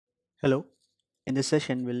Hello, in this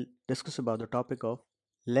session we'll discuss about the topic of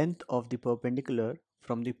length of the perpendicular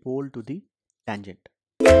from the pole to the tangent.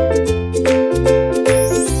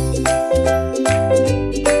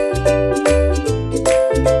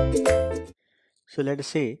 So let us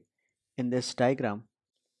say in this diagram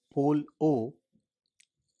pole O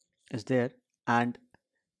is there and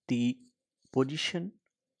the position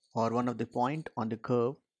or one of the point on the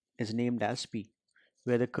curve is named as P,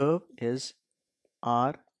 where the curve is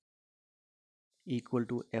R equal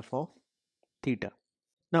to f of theta.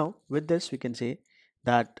 Now with this we can say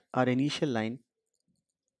that our initial line,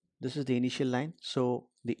 this is the initial line, so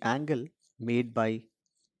the angle made by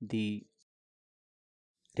the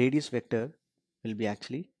radius vector will be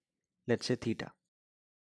actually, let's say, theta,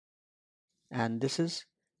 and this is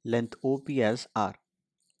length OP as R.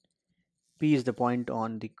 P is the point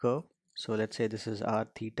on the curve, so let's say this is R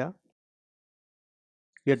theta.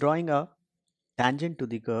 We are drawing a tangent to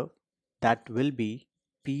the curve that will be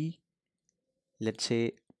P, let's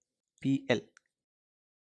say PL.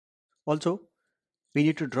 Also we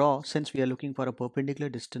need to draw, since we are looking for a perpendicular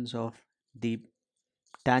distance of the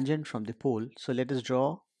tangent from the pole, so let us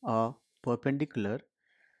draw a perpendicular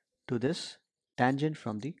to this tangent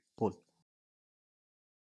from the pole.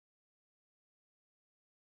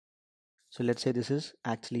 So let's say this is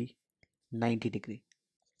actually 90 degree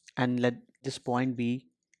and let this point be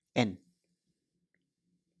N.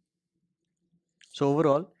 So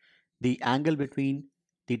overall the angle between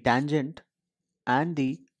the tangent and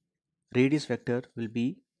the radius vector will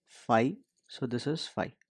be phi. So this is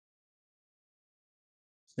phi.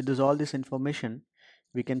 With all this information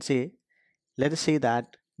we can say, let us say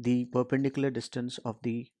that the perpendicular distance of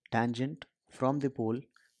the tangent from the pole,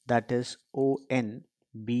 that is ON,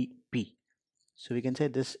 be P. So we can say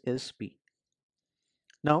this is P.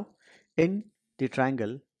 Now in the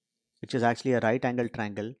triangle, which is actually a right angle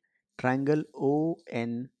triangle, triangle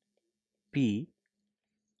ONP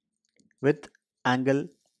with angle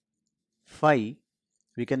phi,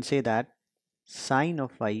 we can say that sine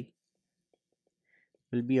of phi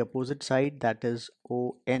will be opposite side, that is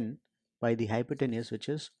ON, by the hypotenuse, which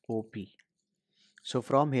is OP. So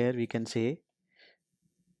from here we can say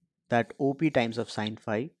that OP times of sine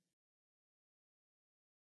phi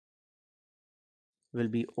will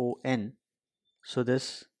be ON. So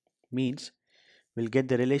this means we'll get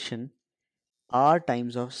the relation R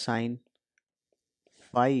times of sine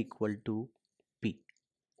phi equal to P.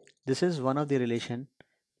 This is one of the relation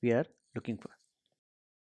we are looking for.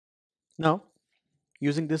 Now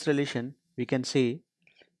using this relation we can say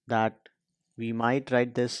that we might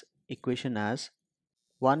write this equation as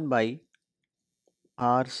 1 by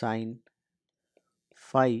R sine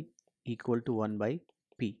phi equal to 1 by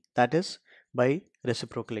P, that is by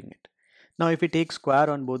reciprocaling it. Now if we take square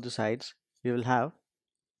on both the sides, we will have,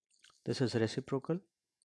 this is reciprocal,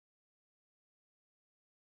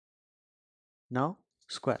 now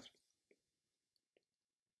square.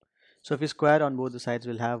 So if we square on both the sides,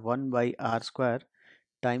 we'll have 1 by R square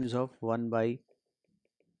times of 1 by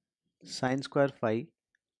sine square phi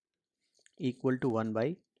equal to 1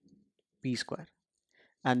 by P square.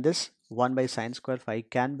 And this 1 by sine square phi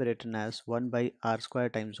can be written as 1 by R square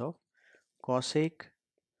times of cosec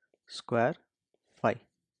square phi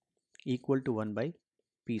equal to 1 by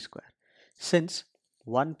P square. Since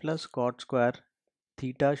 1 plus cot square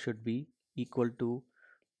theta should be equal to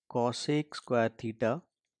cosec square theta,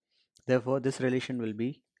 therefore this relation will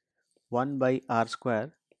be 1 by R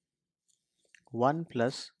square 1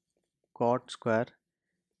 plus cot square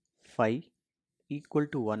phi equal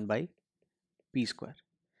to 1 by P square.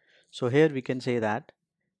 So here we can say that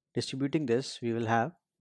distributing this, we will have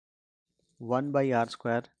 1 by R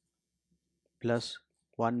square plus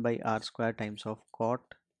 1 by R square times of cot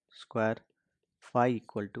square phi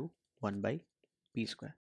equal to 1 by P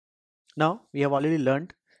square. Now we have already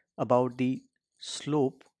learned about the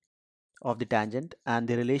slope of the tangent, and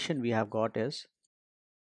the relation we have got is,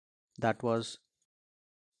 that was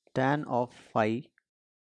tan of phi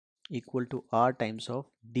equal to R times of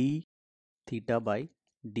d theta by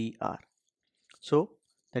dr. So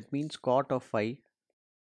that means cot of phi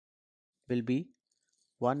will be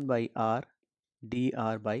 1 by R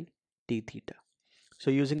dr by d theta.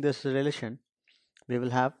 So using this relation we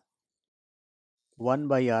will have 1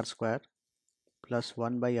 by R square plus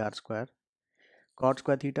 1 by R square cot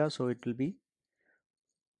square theta, so it will be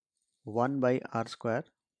 1 by R square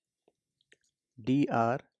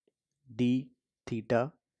dr d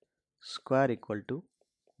theta square equal to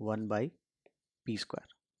 1 by P square.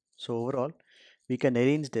 So overall we can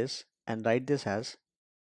arrange this and write this as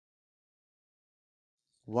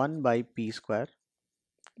 1 by P square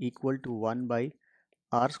equal to 1 by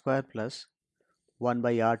r square plus 1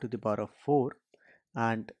 by r to the power of 4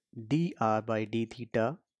 and dr by d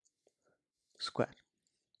theta square.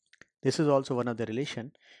 This is also one of the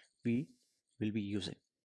relation we will be using.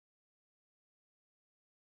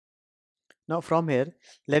 Now from here,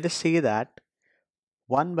 let us say that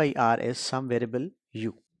 1 by r is some variable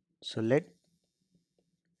u. So let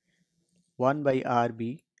 1 by r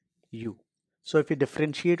be u. So if we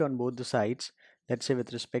differentiate on both the sides, let's say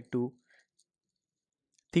with respect to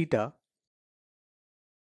theta,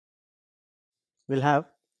 we'll have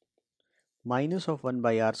minus of 1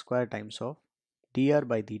 by r square times of dr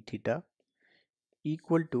by d theta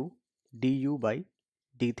equal to du by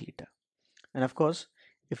d theta. And of course,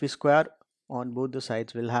 if we square on both the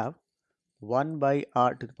sides, we'll have 1 by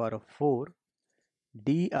r to the power of 4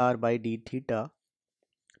 dr by d theta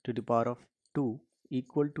to the power of 2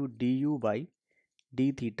 equal to du by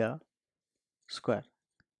d theta square.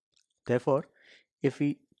 Therefore, if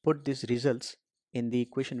we put these results in the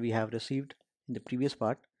equation we have received in the previous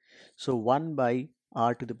part, so 1 by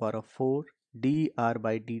r to the power of 4 dr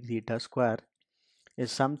by d theta square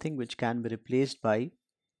is something which can be replaced by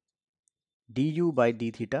du by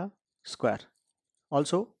d theta square.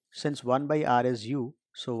 Also, since 1 by r is u,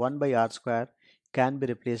 so 1 by r square can be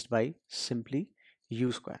replaced by simply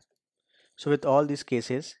u square. So with all these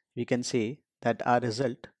cases, we can say that our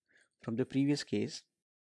result from the previous case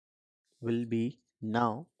will be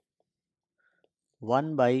now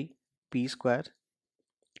 1 by p square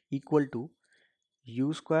equal to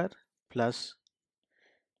u square plus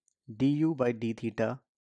du by d theta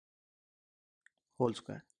whole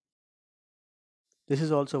square. This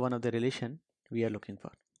is also one of the relation we are looking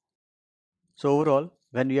for. So overall,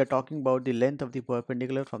 when we are talking about the length of the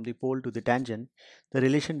perpendicular from the pole to the tangent, the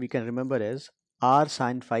relation we can remember is r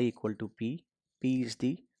sine phi equal to p. P is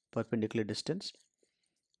the perpendicular distance.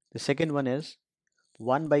 The second one is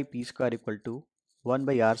 1 by p square equal to 1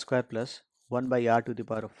 by r square plus 1 by r to the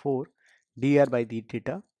power of 4 dr by d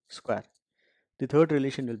theta square. The third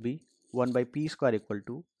relation will be 1 by p square equal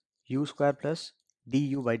to u square plus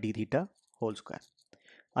du by d theta whole square.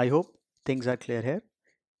 I hope things are clear here.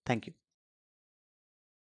 Thank you.